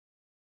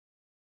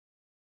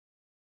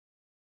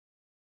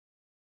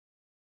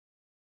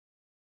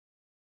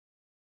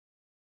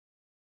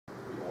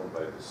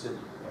the city.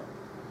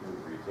 You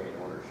would retain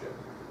ownership,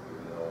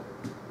 even though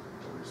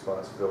the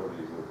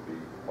responsibility would be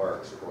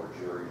Mark's or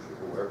Jerry's or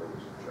whoever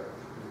was in charge.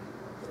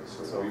 Okay,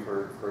 So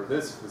for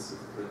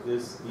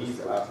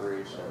these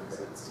operations,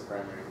 okay. it's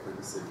primary for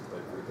the city,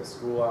 but for the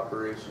school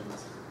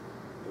operations,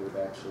 it would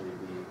actually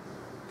be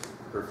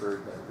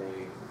preferred that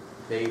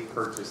they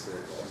purchase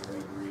it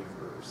and we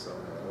reimburse. So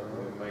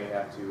we may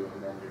have to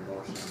amend your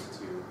motion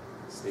to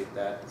state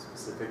that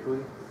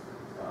specifically.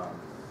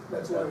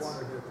 That's what I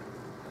wanted to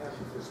have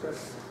some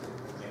discussion.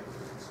 Yeah.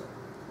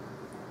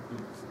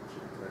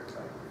 Should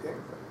clarify. Okay.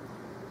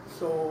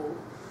 So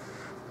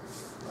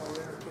I'll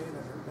entertain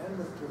an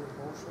amendment to the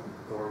motion.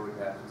 Or we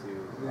have to.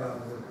 Yeah,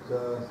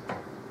 that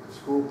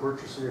school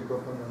purchasing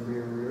equipment and be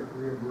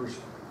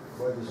reimbursed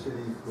by the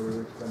city for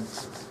their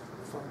expenses.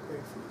 Fund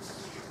pay fees.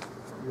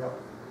 Yep.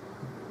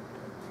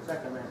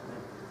 Second that.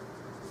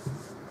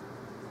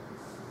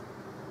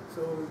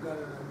 So we've got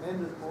an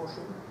amended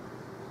motion.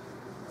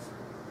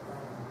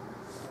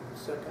 And a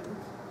second.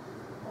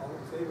 All in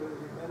favor of the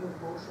amended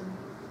motion,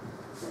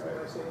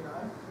 by saying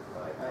aye?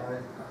 Aye.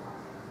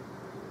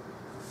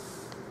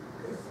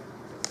 Okay.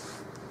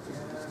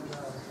 And then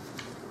we'll have to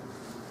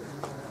do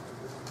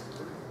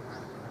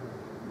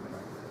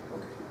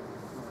okay.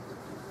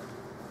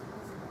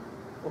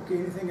 Okay,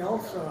 anything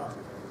else?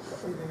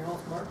 Anything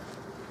else, Mark?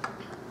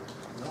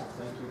 No,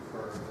 thank you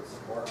for the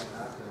support on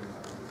that, and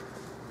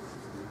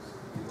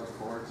we look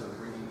forward to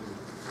bringing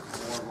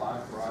more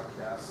live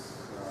broadcasts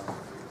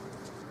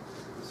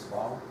this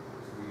fall.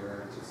 We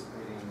are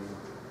anticipating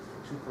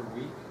 2 per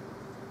week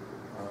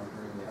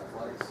during the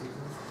athletic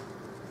season,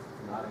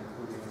 not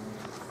including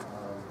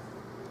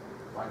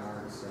fine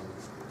arts and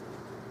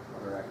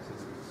other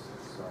activities.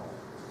 So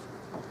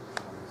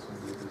it's going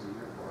to be a busy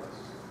year for us.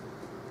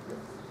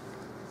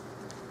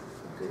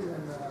 Okay,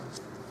 then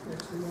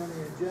next thing on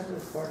the agenda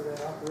is part of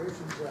that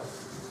operations.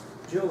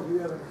 Jill, do you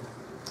have any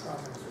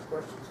comments or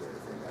questions or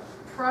anything else?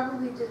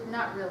 Probably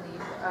not really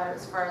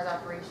as far as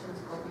operations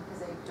go,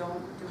 because I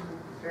don't do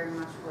very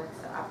much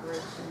with the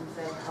operations.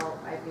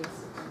 I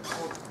basically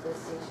help the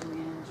station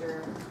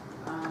manager.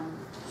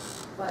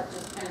 But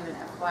just kind of an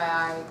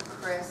FYI,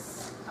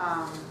 Chris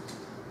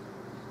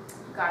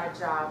got a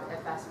job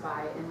at Best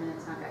Buy in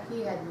Minnetonka.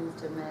 He had moved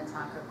to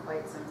Minnetonka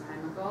quite some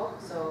time ago,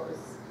 so it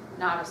was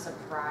not a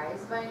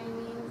surprise by any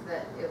means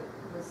that it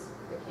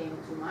became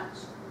too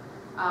much.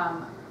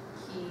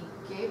 He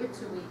gave a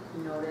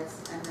 2-week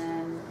notice, and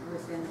then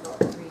within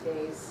about 3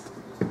 days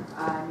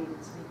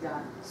needed to be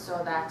done.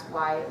 So that's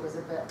why it was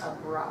a bit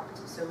abrupt.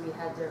 So we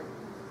had to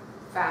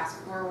fast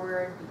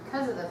forward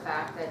because of the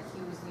fact that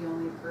he was the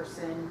only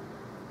person,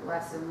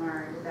 lesson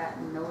learned, that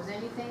knows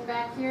anything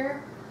back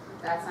here.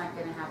 That's not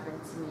going to happen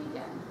to me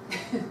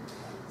again.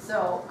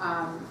 So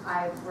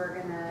we're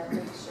going to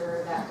make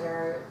sure that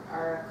there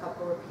are a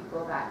couple of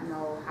people that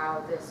know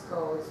how this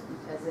goes,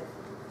 because if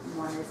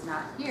one is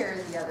not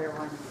here, the other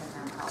one can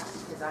then help,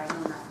 because I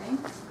know nothing.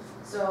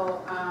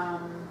 So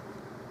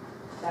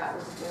that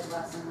was a good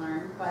lesson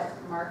learned. But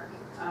Mark,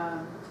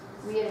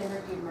 we had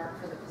interviewed Mark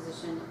for the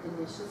position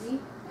initially,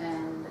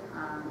 and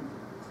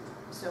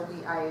so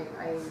we had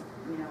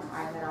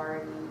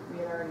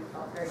already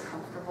felt very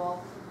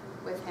comfortable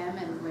with him,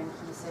 and when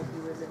he said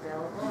he was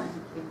available and he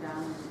came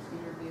down and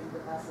interviewed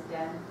with us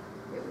again,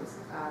 it was,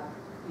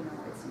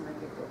 it seemed like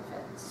a good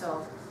fit.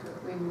 So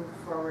we moved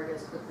forward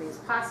as quickly as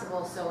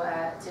possible, so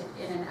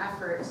in an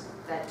effort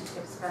that he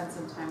could spend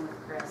some time with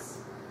Chris,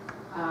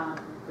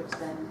 which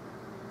then,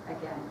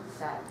 again,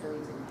 that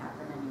really didn't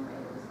happen anyway.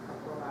 It was a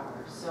couple of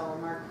hours. So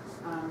Mark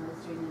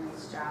is doing a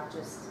nice job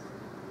just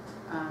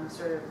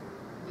sort of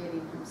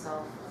getting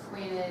himself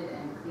acquainted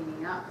and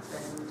cleaning up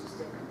and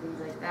just different things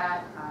like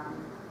that.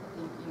 I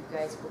think you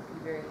guys will be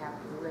very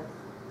happy with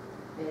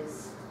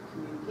his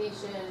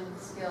communication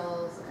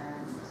skills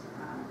and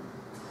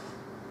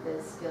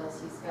his skills.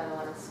 He's got a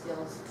lot of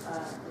skills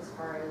as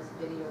far as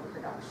video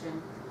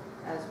production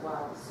as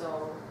well.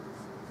 So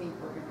I think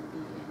we're going to be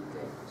in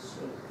good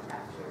shape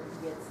after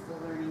he gets the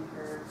learning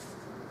curve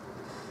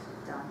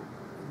done.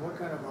 And what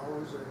kind of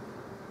hours are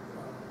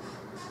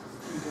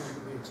you going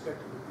to be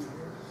expected to be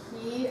here?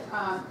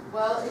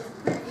 Well, it's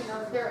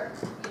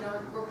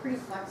we're pretty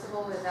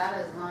flexible with that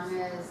as long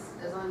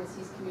as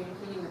he's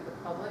communicating with the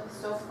public.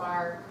 So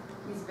far,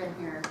 he's been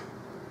here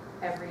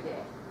every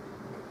day.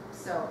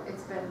 So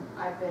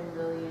I've been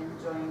really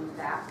enjoying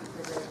that,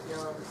 because I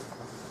feel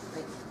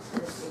like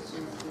the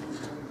station is being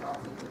really well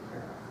taken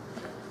care of.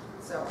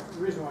 So The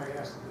reason why I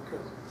asked is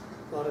because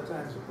a lot of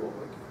times the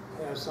public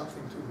has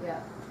something to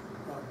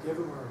give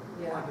them or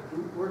want to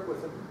work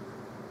with them,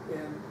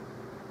 and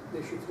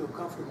they should feel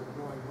comfortable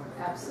knowing when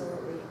they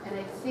absolutely. And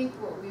I think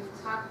what we've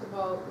talked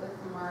about with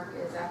Mark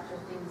is after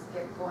things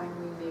get going,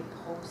 we may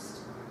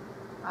post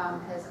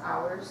his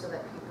hours so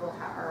that people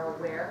are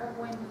aware of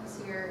when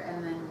he's here,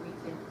 and then we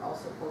can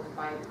also post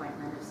by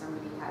appointment. If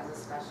somebody has a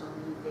special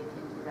need, they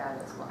can do that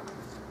as well.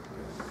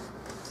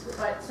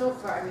 But so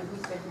far, I mean,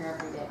 he's been here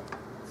every day.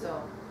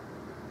 So,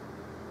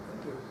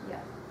 Thank you.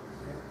 yeah.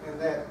 And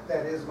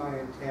that is my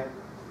intent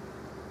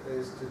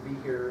is to be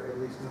here at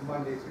least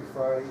Monday through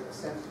Friday.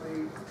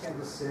 Essentially, 10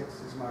 to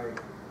 6 is my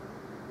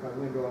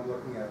window I'm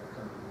looking at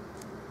currently.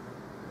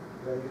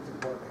 But I think it's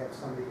important to have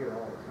somebody here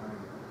all the time.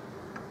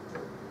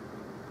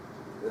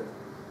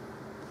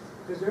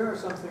 Because there are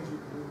some things you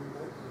can do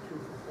remotely too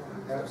from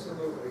home.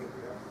 Absolutely,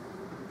 yeah.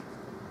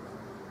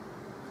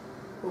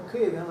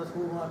 Okay, then let's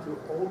move on to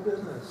old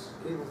business,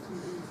 cable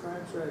TV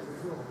franchise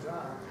renewal.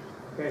 John?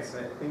 Okay, so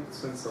I think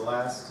since the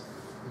last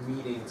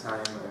meeting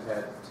time, I've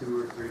had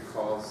 2 or 3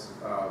 calls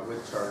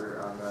with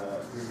Charter on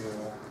the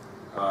renewal.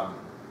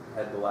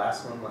 Had the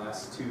last one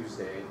last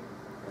Tuesday,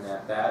 and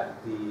at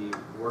that, the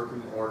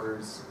working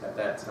orders at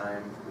that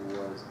time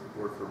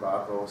were for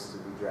Bob Vos to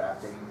be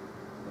drafting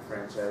the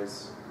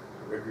franchise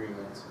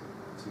agreement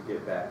to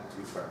get back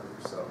to Charter.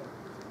 So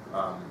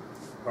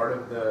part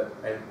of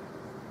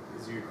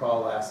as you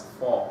recall, last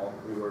fall,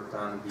 we worked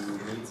on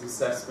the needs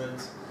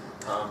assessment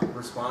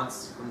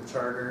response from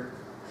Charter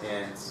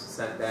and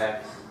sent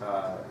back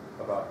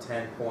about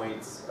 10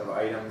 points of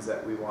items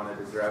that we wanted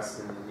addressed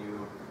in the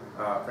new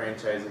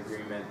franchise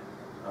agreement.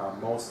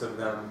 Most of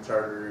them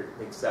Charter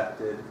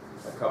accepted.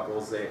 A couple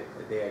they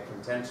had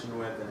contention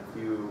with, and a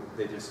few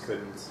they just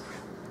couldn't.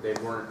 They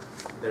weren't.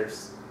 Their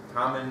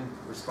common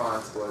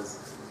response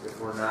was, if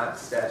we're not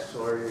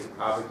statutorily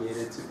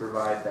obligated to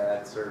provide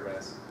that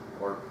service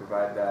or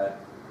provide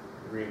that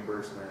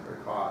reimbursement or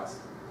cost,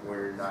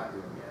 we're not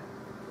doing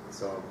it.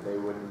 So they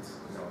wouldn't,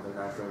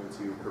 they're not going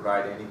to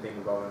provide anything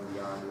above and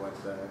beyond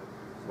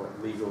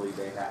what legally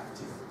they have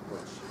to,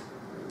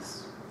 which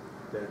is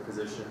their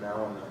position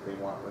now and that they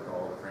want with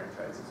all the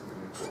franchises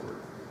moving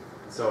forward.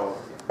 So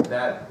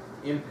that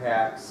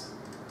impacts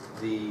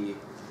the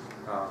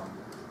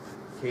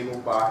cable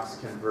box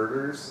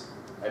converters.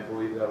 I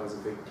believe that was a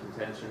big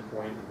contention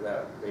point,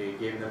 that they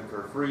gave them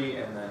for free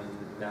and then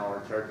now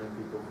are charging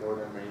people for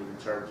them, or even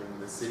charging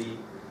the city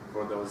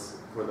for those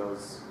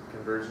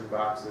conversion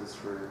boxes,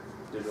 for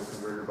digital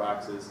converter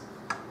boxes,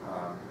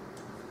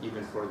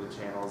 even for the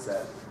channels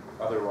that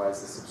otherwise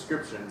the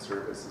subscription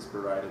service is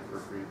provided for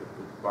free, but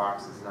the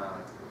box is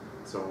not.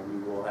 So we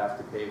will have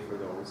to pay for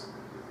those.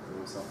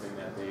 It was something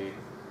that they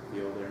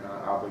feel they're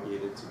not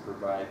obligated to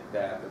provide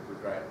that.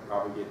 They're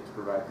obligated to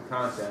provide the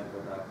content,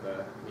 but not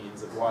the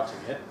means of watching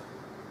it.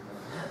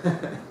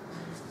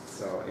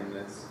 So in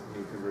this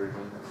new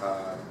conversion,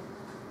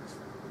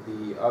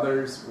 the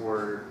others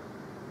were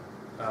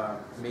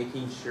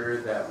making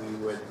sure that we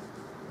would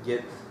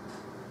get,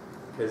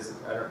 because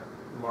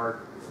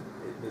Mark,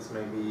 this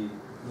may be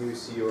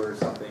news to you or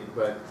something,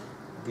 but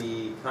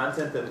the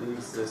content that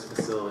leaves this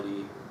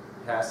facility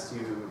has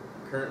to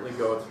currently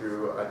go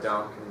through a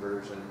down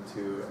conversion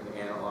to an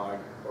analog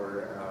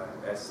or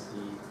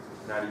SD,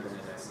 not even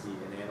an SD,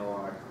 an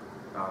analog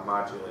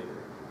modulator.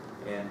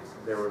 And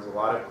there was a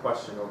lot of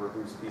question over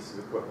whose piece of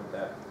equipment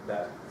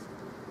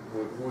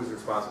who was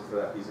responsible for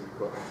that piece of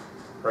equipment.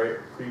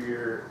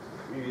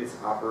 Previous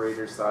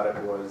operators thought it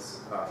was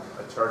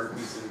a Charter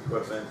piece of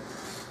equipment,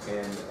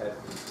 and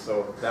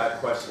so that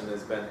question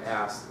has been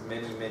asked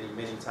many, many,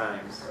 many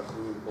times of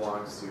who it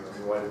belongs to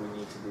and what do we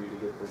need to do to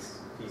get this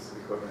piece of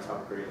equipment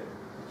upgraded.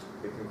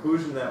 The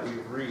conclusion that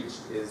we've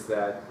reached is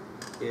that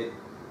it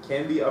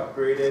can be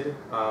upgraded,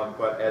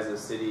 but as a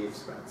city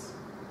expense.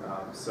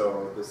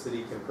 So the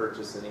city can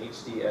purchase an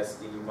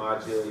HD-SD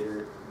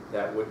modulator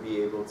that would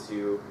be able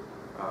to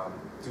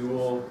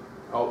dual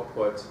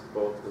output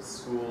both the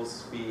school's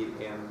speed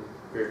and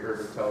Great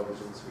River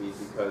Television's speed,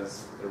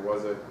 because there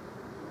was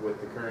with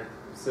the current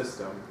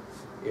system,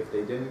 if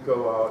they didn't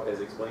go out,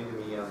 as explained to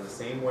me, on the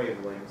same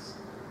wavelengths,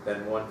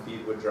 then one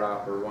feed would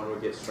drop or one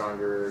would get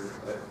stronger,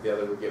 the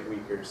other would get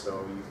weaker,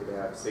 so you could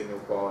have signal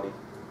quality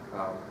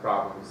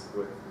problems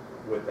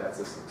with that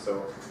system.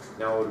 So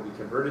now it would be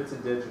converted to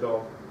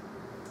digital.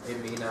 It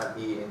may not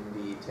be in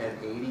the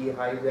 1080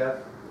 high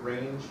def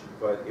range,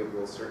 but it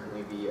will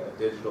certainly be a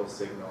digital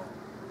signal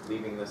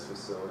leaving this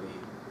facility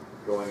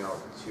going out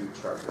to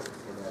Charter.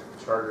 And that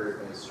Charter,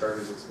 as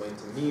Charter's explained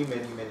to me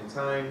many, many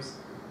times,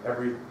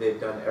 they've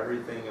done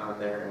everything on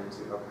their end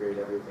to upgrade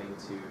everything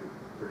to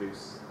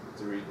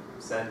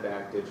send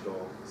back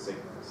digital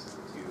signals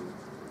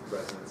to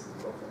residents and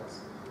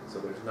locals. So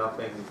there's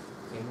nothing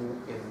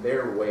in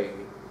their way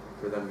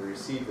for them to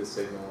receive the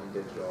signal in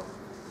digital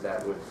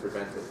that would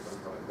prevent it from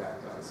coming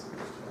back to us in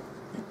digital.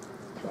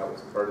 That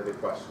was part of the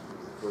question.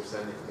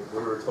 If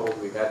we were told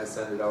we had to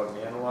send it out in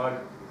analog,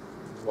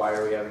 why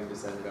are we having to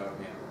send it out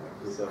in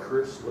analog? Did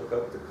Chris look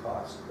up the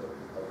cost of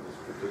this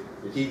particular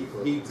piece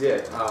of He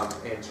did,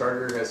 and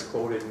Charter has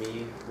quoted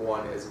me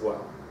one as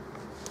well.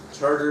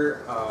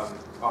 Charter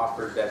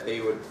offered that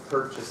they would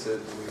purchase it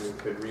and we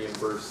could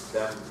reimburse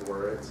them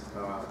for it,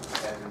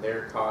 and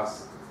their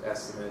cost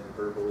estimate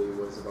verbally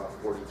was about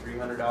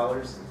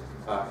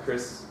 $4,300.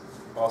 Chris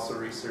also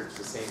researched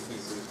the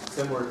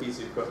similar piece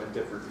of equipment,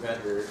 different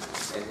vendor,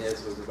 and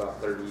his was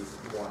about $3,100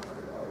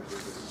 or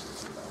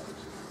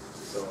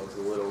 $3,200. so it's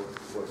a little,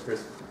 what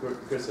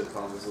Chris had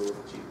found was a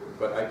little cheaper,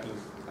 but I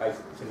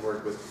can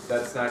work with,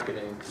 that's not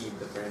gonna impede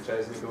the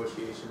franchise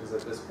negotiations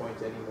at this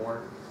point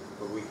anymore,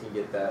 but we can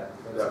get that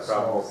That's a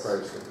small problem.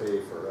 price to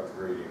pay for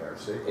upgrading our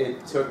signal.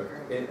 It took,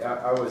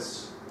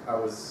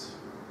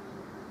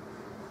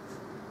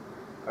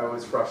 I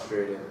was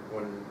frustrated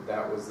when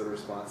that was the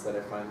response that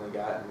I finally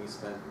got, and we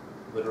spent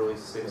literally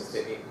 6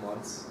 to 8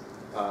 months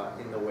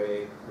in the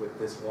way with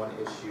this one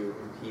issue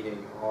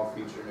impeding all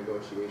future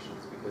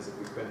negotiations, because if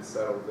we couldn't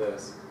settle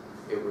this,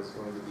 it was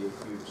going to be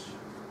a huge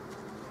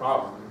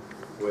problem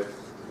with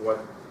what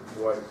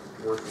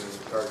working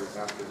in charter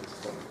after this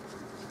point.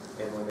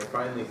 And when they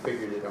finally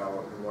figured it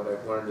out, and what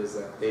I've learned is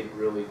that the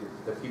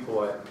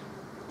people at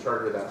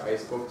Charter that I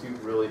spoke to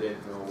really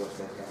didn't know what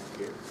they had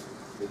here.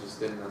 They just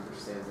didn't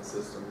understand the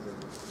systems and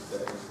the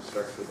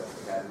infrastructure that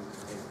they had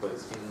in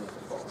place in the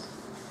falls.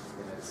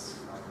 And it's,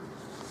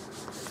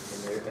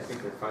 I think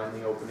they're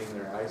finally opening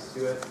their eyes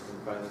to it and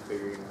finally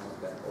figuring out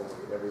that, oh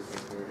wait, everything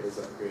here is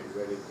upgraded,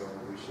 ready to go,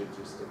 and we should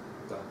just have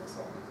done this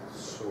all the time.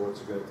 So what's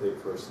it gonna take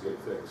for us to get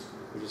fixed?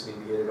 We just need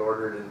to get it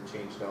ordered and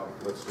changed out.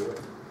 Let's do it.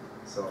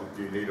 So,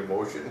 Do you need a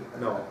motion?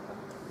 no,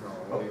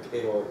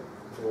 Okay. well,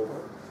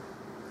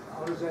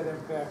 How does that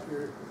impact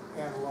your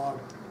analog?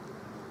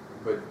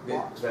 but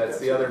that's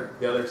the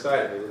other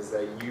side of it, is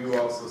that you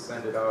also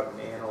send it out an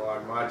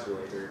analog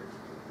modulator,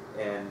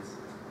 and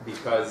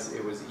because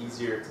it was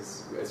easier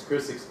to, as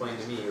Chris explained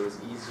to me, it was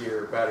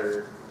easier,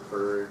 better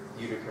for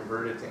you to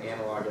convert it to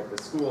analog at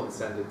the school and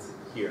send it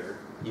here,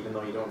 even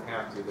though you don't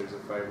have to. There's a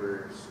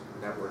fiber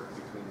network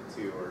between the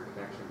two, or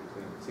connection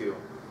between the two,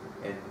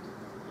 and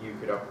you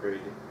could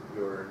upgrade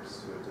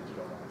yours to a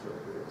digital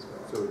modulator as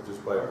well. So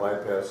just by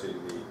bypassing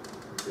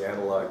the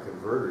analog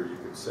converter, you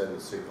could send the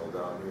signal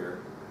down here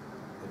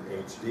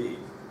in HD.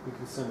 We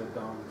can send it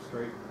down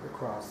straight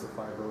across the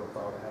fiber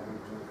without having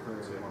to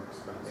incur any more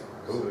expense.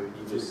 So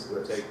you just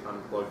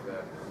unplug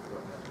that and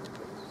put that in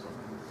place.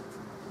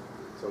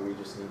 So we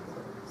just need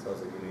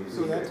Sounds like an easy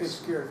So that fix.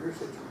 takes care of your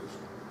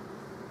situation.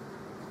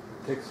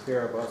 Takes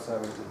care of us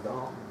having to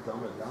dumb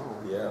it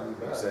down. Yeah, You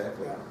bet.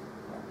 exactly. Yeah.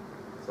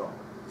 so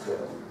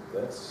Well,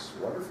 that's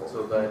wonderful.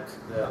 so that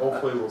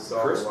hopefully will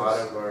solve Christmas. a lot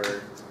of our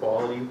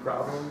quality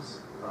problems.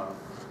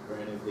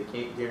 Granted, they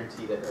can't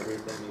guarantee that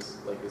everything is,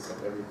 like I said,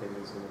 everything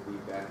is going to be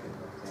back in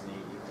the 1080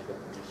 high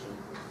definition.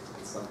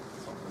 It's something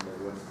they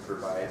wouldn't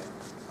provide.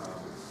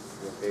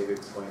 What they've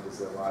explained is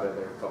that a lot of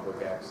their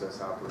public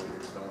access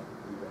operators don't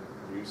even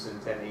produce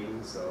in 1080,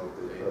 so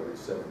they Probably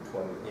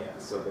 720. yeah,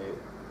 so they,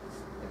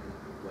 and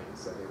like I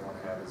said, they want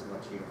to have as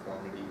much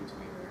uniformity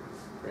between their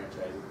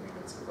franchise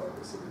agreements with all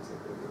the cities that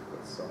they work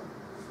with.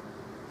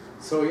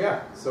 So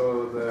yeah,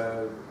 so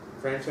the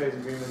franchise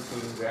agreement's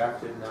being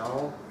drafted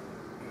now.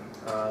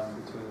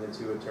 Between the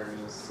two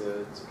attorneys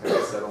to kind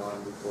of settle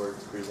on before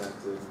it's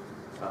presented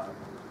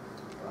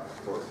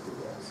for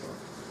approval. So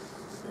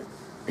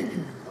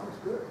Sounds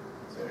good.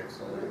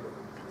 Excellent.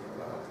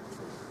 Wow.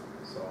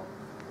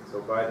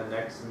 so by the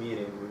next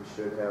meeting we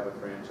should have a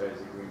franchise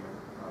agreement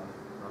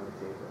on the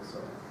table. So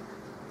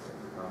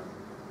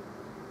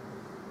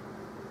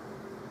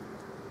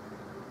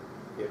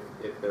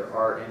if there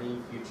are any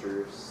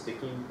future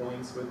sticking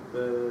points with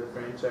the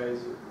franchise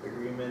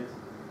agreement,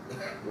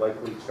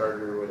 likely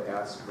Charter would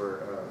ask for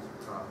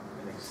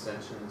an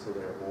extension to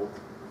their old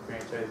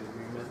franchise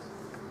agreement,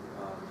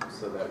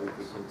 so that we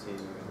could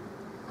continue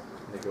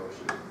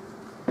negotiating.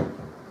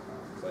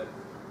 But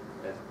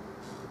as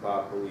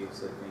Bob believes,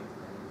 I think,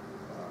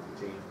 and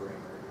Jane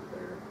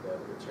Bramer, the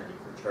attorney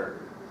for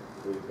Charter,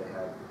 believe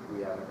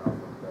we have enough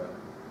of the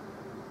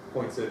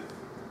points of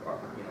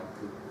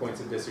points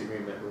of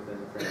disagreement within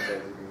the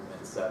franchise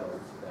agreement settled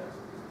that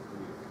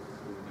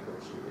we've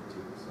negotiated to.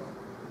 So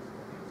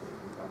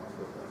come up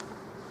with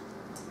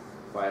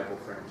a viable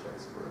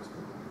franchise for us.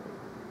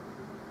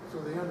 So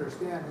the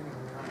understanding, and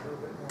we're a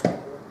little bit more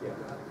about what we've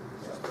Yeah. got.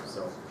 Yeah,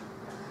 so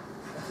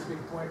That's a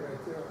big point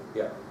right there.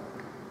 yeah.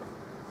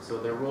 So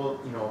there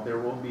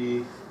will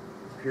be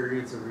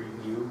periods of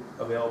review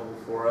available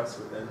for us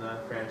within the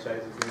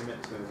franchise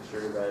agreement to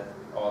ensure that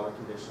all the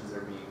conditions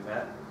are being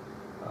met.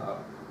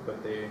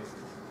 But they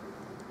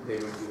would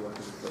be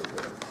looking for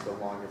the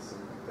longest and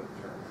the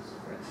terms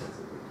franchise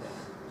that we can,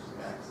 which is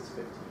max is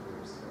 15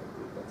 years. So I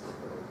believe that's what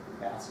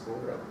they'll ask for.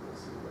 We'll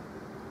see what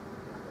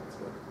that's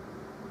what.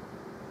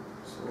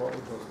 So what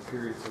would those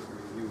periods of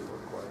review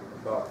look like?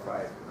 About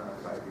 5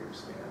 year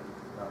span,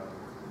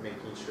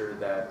 making sure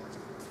that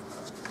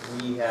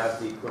we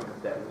have the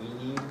equipment that we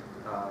need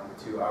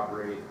to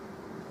operate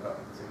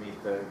to meet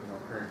the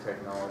current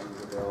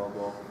technologies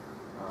available,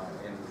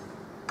 and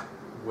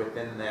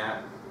within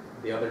that,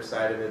 the other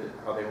side of it,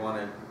 how they want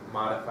to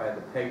modify the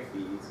PEG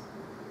fees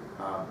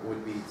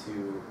would be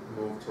to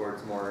move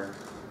towards more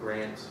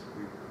grant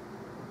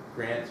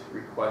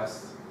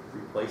request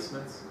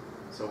replacements.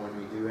 So when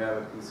we do have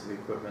a piece of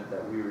equipment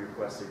that we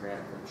request a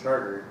grant from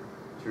Charter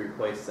to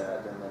replace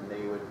that, and then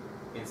they would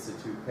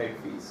institute PEG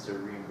fees to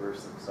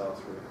reimburse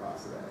themselves for the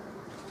cost of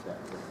that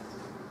grant.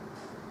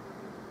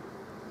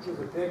 So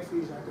the PEG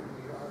fees aren't gonna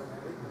be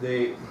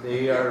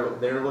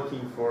automatic? They're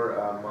looking for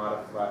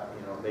modify,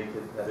 you know, they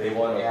could, that They they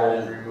want can a add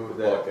and whole remove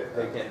bucket.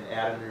 they can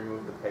add and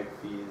remove the PEG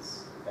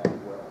fees at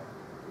will.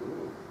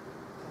 Ooh,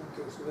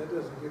 Okay, so that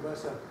doesn't give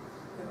us an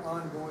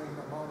ongoing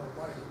amount of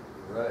money.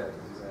 right.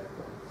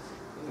 Exactly.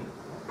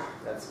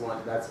 That's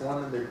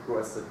one of the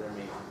requests that they're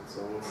making,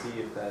 so we'll see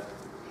if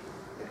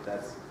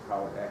that's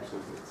how it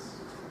actually gets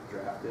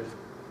drafted.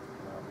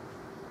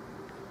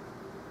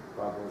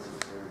 Bob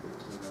wasn't very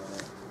keen on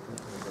it,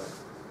 but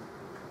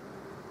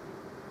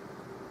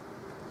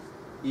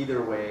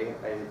either way,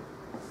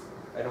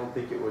 I don't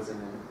think it was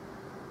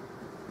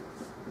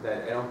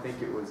I don't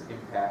think it was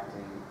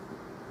impacting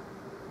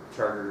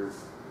charter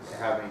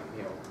having,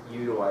 you know,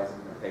 utilizing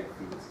the PEG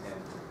fees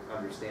and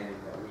understanding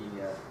that we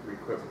need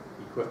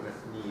equipment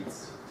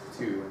needs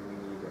to, and we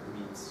need a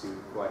means to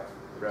collect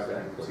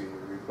revenue Exactly. to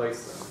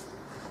replace them.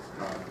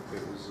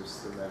 It was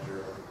just a measure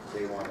of,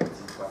 they wanted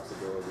some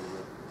flexibility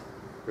with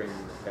bringing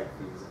the PEG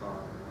fees on,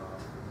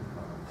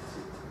 to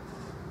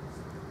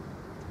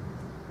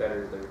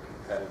better their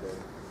competitive,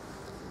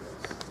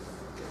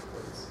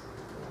 marketplace.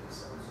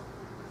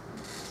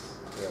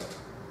 Yeah,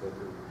 but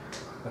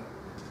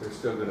they're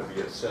still gonna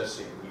be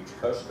assessing each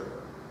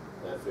customer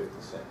at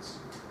 50 cents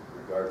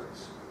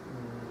regardless.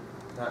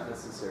 Not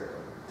necessarily.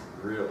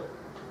 Really?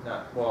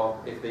 Not,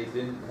 well, if they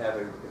didn't have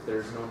if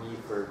there's no need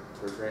for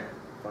grant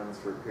funds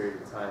for a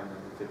period of time, then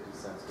the 50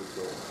 cents would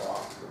go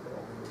off the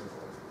bill.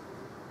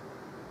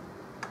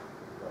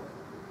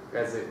 So,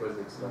 as it was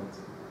explained to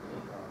me,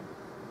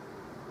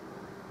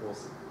 we'll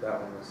see,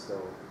 that one was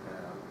still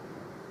kind of,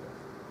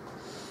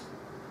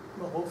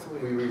 Well, hopefully.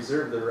 we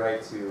reserve the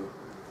right to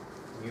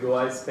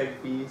utilize PEG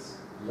fees.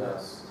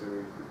 Yes.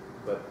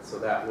 But, so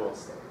that will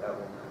stay, that will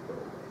not go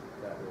away,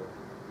 that will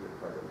be a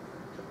part of the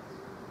franchise.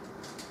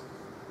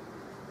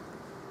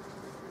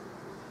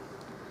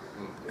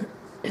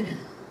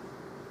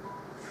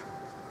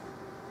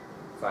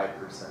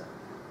 5%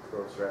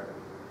 gross revenue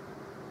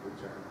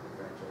return on the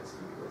franchise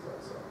fee was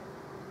also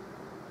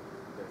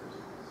differs.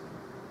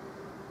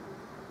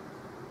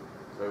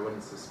 So I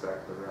wouldn't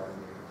suspect the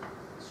revenue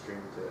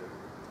stream to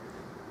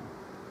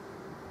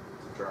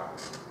drop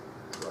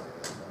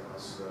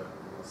unless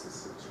the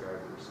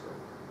subscribers go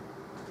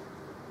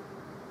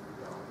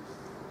down.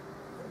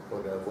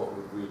 But what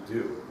would we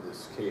do in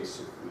this case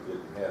if we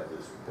didn't have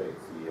this PEG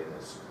fee and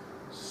this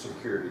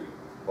security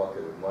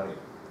bucket of money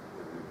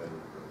that we've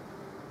been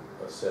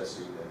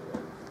assessing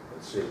and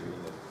saving,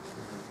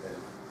 and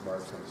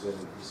Mark comes in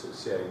and he says,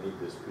 "See, I need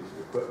this piece of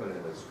equipment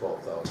and it's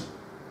 12,000.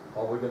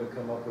 How are we gonna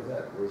come up with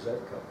that? Where's that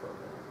come from?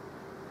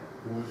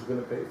 Who's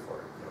gonna pay for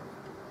it?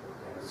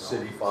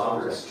 City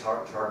fathers?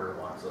 Charter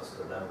wants us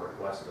to then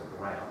request a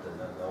grant, and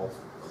then they'll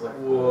click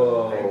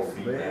Whoa, the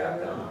big feedback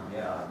man. on,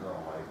 yeah,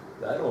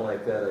 no, I don't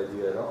like that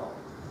idea at all.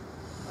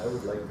 I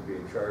would like to be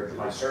in charge of Am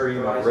I the stream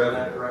of characterizing that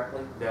revenue.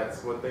 correctly?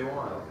 That's what they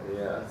want.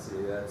 Yeah,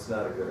 see, that's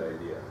not a good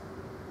idea.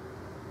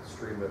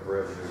 Stream of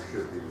revenue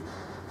should be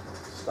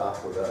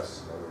stopped with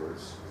us. In other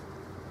words,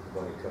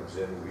 money comes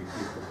in, we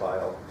keep the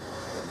pile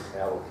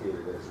and allocate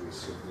it as we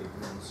see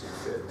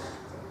fit.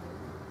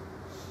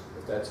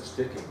 If that's a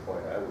sticking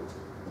point, I would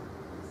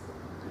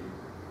be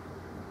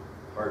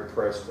hard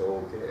pressed to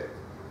okay it.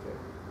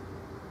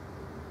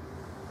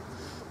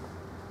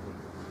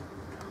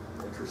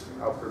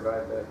 Interesting. I'll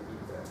provide that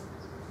feedback.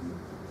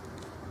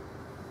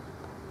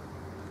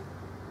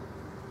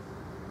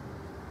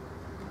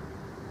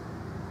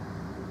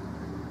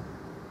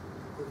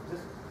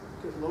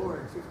 Just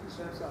lowering 50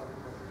 cents out of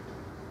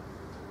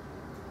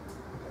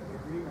the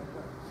agreement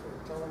for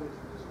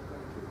television isn't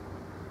going to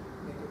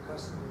make a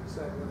customer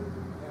decide whether they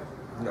can have it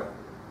or No, not.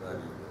 not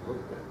even a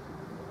little bit.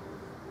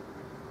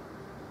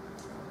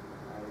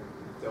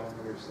 I don't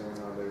understand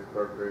how their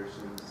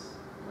corporation's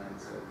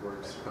mindset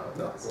works.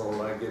 No, well,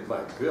 when I get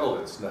my bill,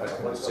 it's not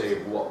gonna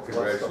say, well,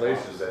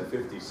 congratulations, that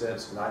 50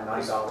 cents. $9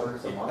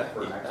 a month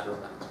for an extra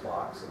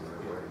box, and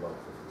they're worried about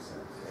 50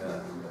 cents. Yeah,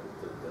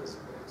 that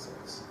doesn't make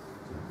sense.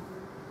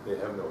 They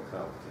have no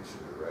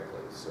competition directly,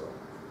 so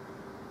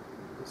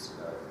it's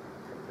not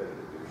a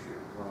competitive issue.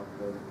 Well,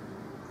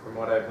 from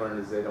what I've learned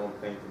is they don't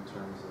think in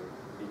terms of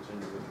each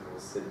individual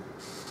city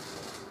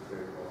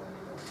very well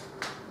anymore.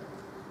 I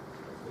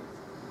think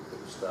we could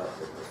have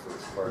stopped at the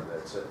first part of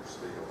that sentence,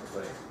 they don't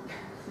think.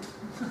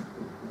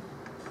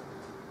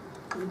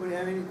 Anybody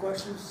have any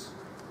questions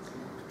to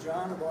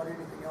John about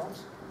anything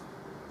else?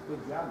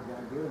 Good job,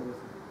 John, dealing with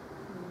it.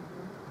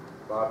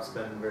 Bob's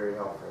been very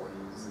helpful.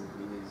 He's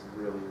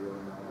really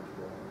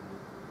knowledgeable.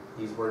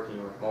 He's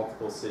working with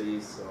multiple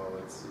cities, so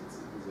he's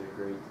a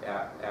great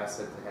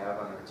asset to have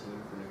on our team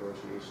for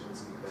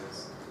negotiations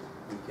because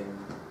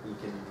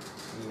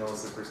he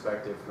knows the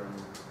perspective from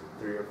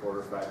 3 or 4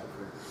 or 5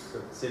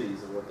 different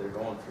cities of what they're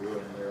going through,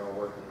 and they're all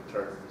working with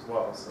charter as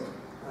well. So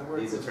I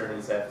worked these with-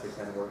 attorneys have to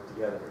kind of work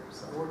together.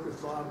 So I worked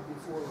with Bob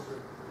before with the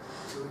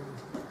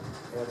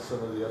Have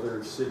some of the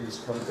other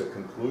cities come to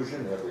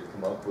conclusion? Have they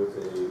come up with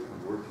a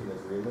working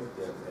agreement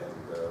and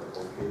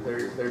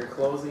okay? They're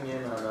closing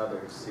in on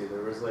others. See,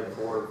 there was like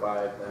 4 or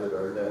 5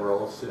 that we're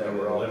all sitting that in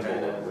were all limbo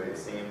kind of in waiting. the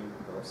same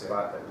Okay.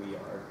 spot that we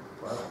are.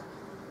 Wow.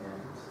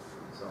 And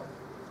so,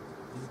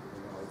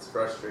 it's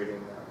frustrating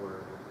that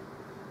we're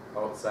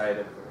outside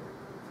of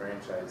the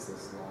franchise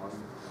this long.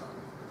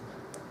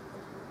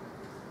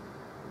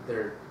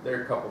 There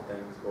are a couple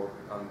things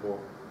on both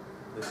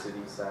the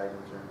city side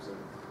in terms of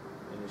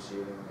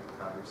initiating the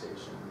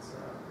conversations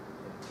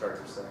in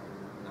charter side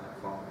and not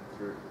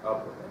following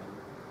up with any.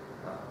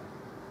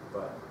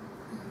 But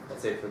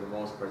I'd say for the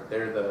most part,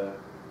 they're the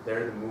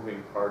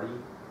moving party,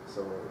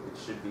 so it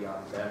should be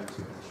on them to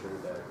ensure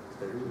that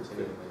they're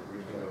continuing the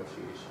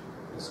renegotiation.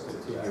 It's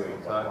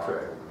continuing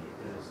contract.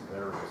 It is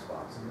their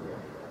responsibility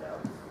to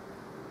have the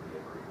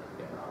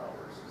agreement, not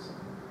ours.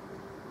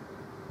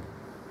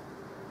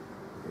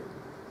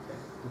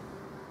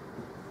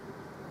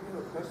 You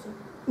have a question?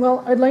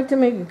 Well, I'd like to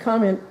make a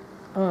comment.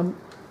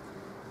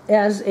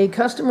 As a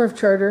customer of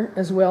Charter,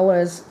 as well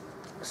as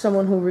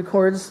someone who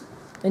records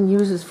and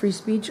uses free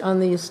speech on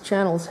these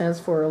channels, has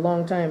for a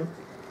long time,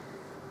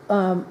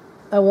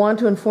 I want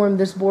to inform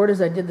this board,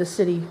 as I did the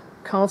city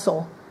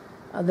council,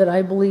 that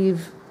I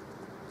believe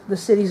the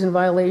city's in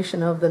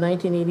violation of the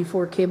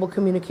 1984 Cable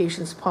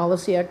Communications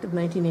Policy Act of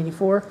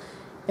 1984,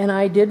 and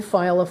I did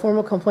file a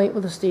formal complaint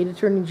with the State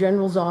Attorney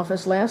General's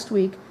office last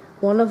week.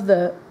 One of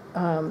the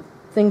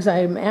things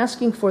I'm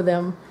asking for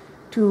them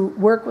to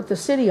work with the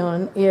city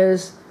on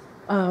is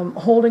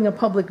holding a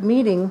public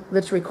meeting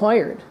that's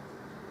required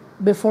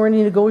before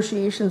any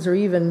negotiations are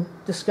even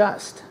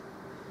discussed.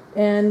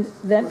 And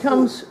that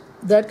comes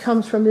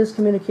from this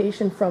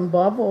communication from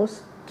Bob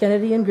Vos,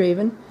 Kennedy and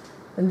Graven,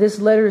 and this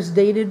letter is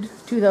dated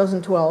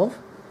 2012,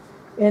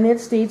 and it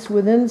states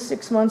within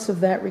 6 months of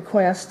that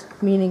request,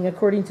 meaning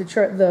according to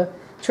the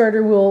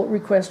charter will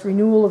request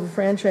renewal of a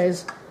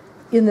franchise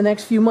in the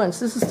next few months.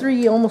 This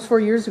is almost 4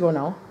 years ago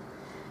now.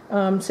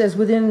 Says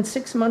within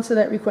 6 months of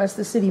that request,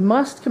 the city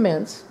must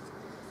commence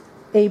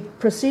a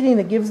proceeding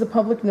that gives the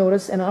public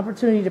notice and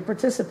opportunity to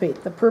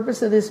participate. The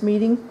purpose of this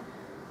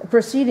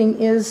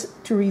proceeding is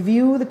to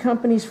review the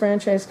company's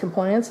franchise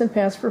compliance and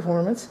past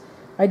performance,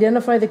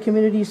 identify the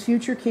community's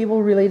future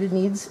cable-related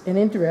needs and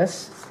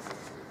interests.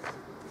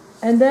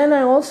 And then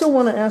I also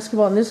want to ask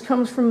about, and this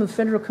comes from the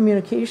Federal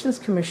Communications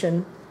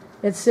Commission,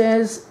 it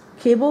says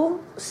cable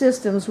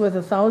systems with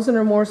 1,000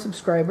 or more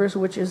subscribers,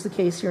 which is the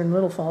case here in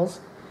Little Falls,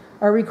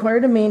 are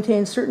required to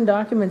maintain certain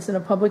documents in a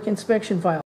public inspection file.